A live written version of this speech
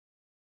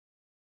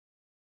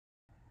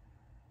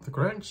The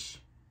Grinch?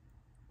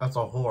 That's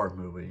a horror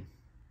movie.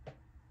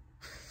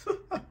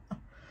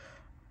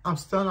 I'm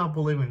still not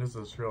believing this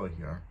is real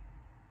here.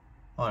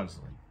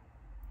 Honestly.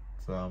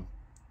 So,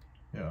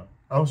 yeah.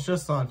 I was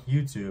just on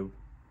YouTube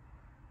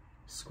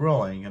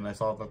scrolling and I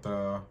saw that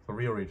the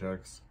real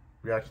rejects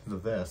reacted to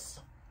this.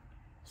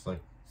 It's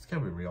like, this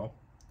can't be real.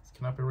 This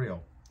cannot be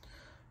real.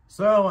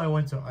 So I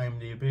went to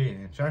IMDb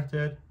and checked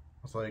it.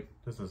 I was like,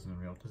 this isn't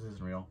real. This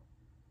isn't real.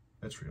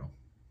 It's real.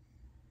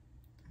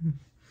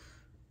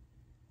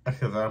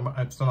 Because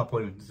I'm still not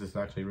believing this is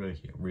actually really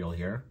real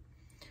here.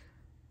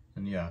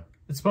 And yeah,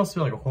 it's supposed to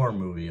be like a horror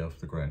movie of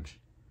the Grinch.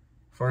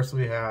 First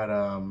we had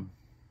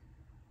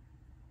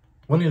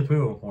Winnie the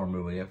Pooh horror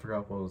movie. I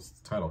forgot what was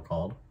the title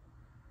called.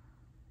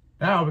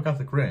 Now we got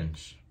the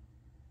Grinch.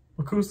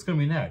 Look who's gonna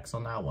be next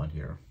on that one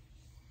here.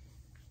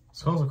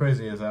 What's also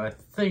crazy is that I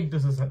think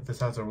this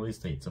has a release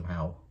date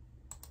somehow.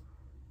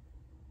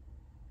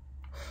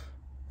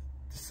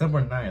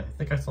 December 9th. I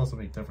think I saw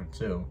something different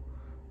too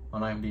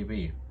on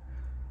IMDb.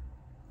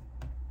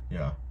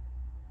 Yeah.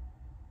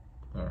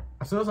 There.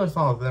 As soon as I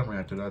saw them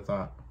react to it, I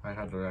thought I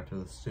had to react to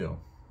this too.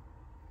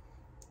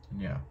 And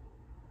yeah.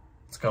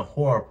 It's got a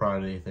horror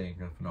parody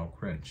thing of no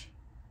cringe.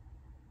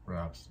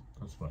 Perhaps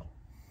as well.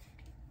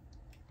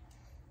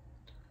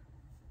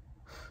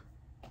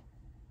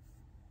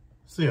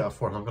 So yeah,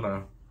 for I'm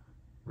gonna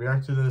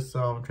react to this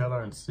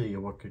trailer and see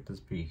what could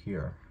this be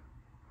here.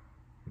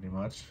 Pretty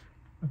much.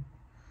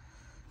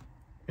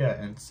 Yeah,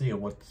 and see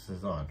what this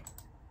is on.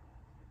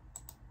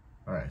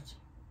 Alright.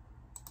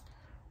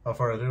 Without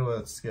further ado,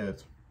 let's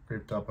get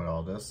creeped up by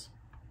all this.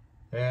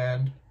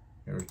 And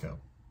here we go.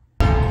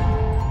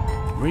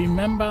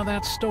 Remember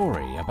that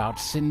story about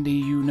Cindy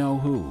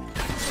You-Know-Who?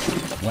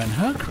 When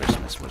her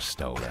Christmas was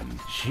stolen,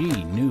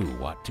 she knew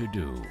what to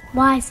do.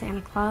 Why,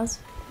 Santa Claus?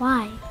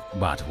 Why?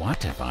 But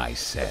what if I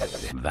said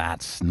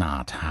that's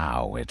not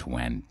how it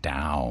went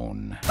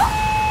down?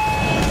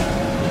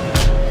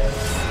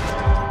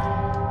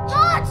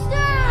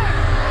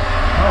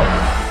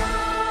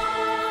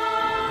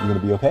 You gonna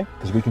be okay?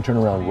 Because we can turn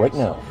around right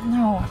now.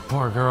 No.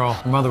 Poor girl.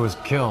 Her mother was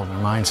killed. Her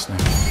mind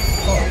snapped.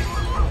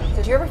 Oh.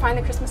 Did you ever find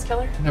the Christmas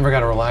killer? Never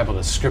got a reliable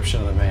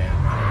description of the man.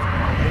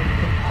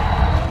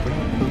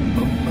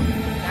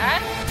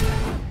 Dad?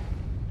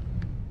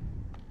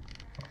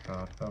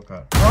 Oh god, oh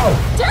god. Oh!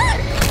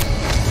 Dad!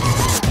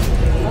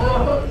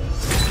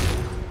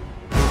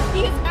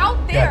 He is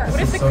out there! Yeah,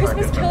 what if the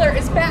Christmas killer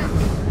is back?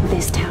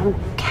 This town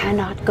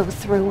cannot go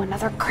through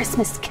another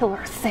Christmas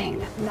killer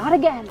thing. Not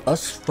again.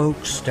 Us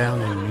folks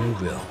down in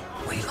Newville,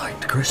 we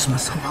liked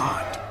Christmas a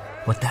lot.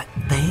 But that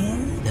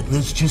thing that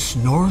lives just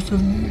north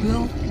of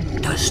Newville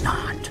does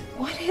not.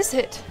 What is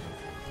it?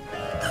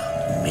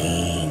 The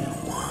mean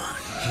one.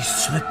 He's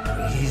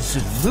slippery, he's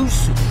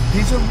elusive,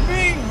 he's a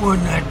mean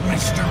one, that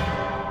mister.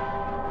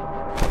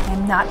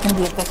 I'm not going to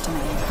be a victim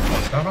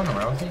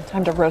anymore.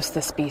 Time to roast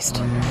this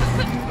beast.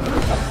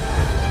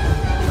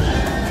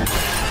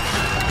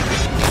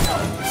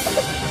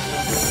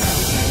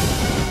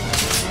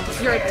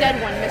 You're a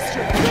dead one,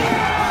 mister.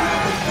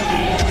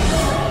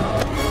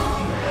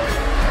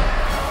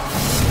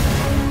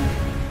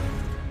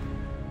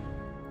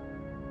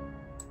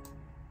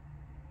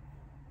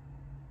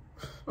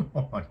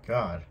 Oh my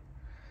god.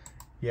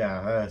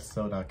 Yeah, that is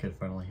so not kid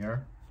friendly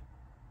here.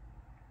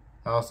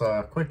 Also,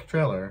 a quick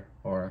trailer,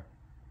 or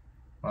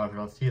I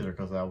forgot the teaser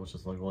because that was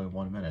just like only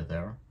 1 minute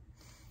there.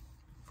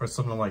 For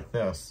something like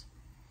this.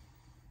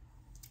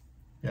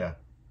 Yeah.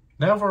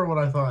 Never would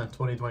I thought in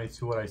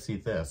 2022 would I see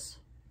this.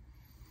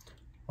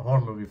 A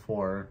horror movie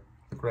for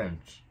The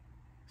Grinch.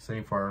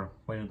 Same for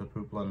Winnie the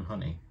Pooh, Blood and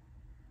Honey.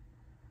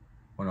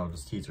 Or no,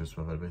 just teasers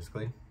with it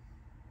basically.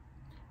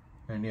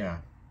 And yeah.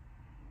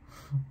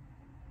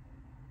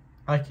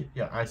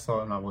 I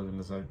saw it not believing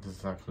this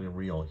is actually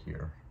real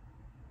here.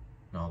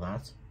 And all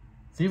that.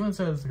 It even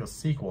says it's like a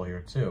sequel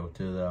here too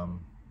to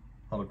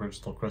How the Grinch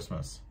Stole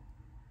Christmas.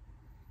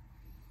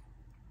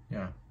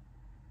 Yeah.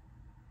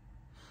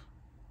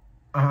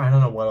 I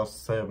don't know what else to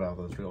say about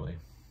this really.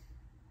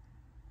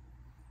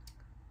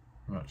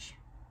 Much.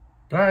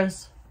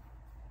 Guys,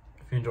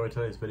 if you enjoyed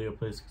today's video,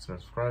 please consider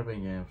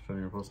subscribing and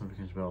turning your post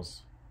notification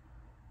bells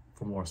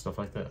for more stuff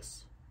like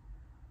this.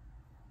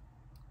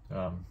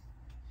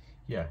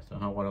 Yeah,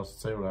 don't know what else to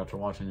say after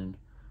watching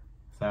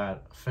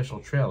that official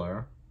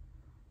trailer,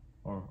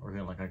 or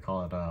again, like I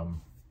call it,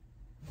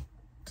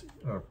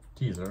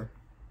 teaser.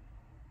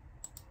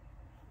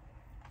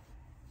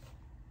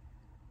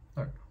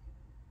 Alright.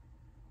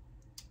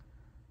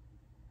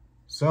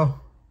 So,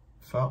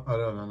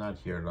 other than that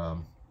here,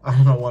 I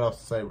don't know what else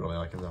to say really,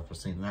 like after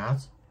seeing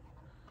that.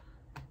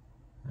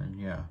 And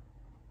yeah.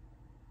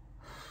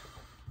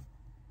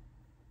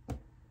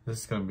 This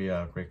is gonna be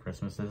a great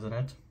Christmas, isn't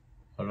it?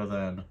 Other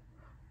than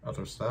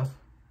other stuff.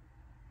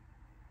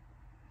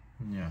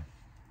 And yeah.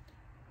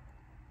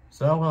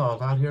 So,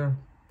 well, out here,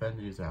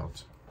 Benji's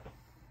out.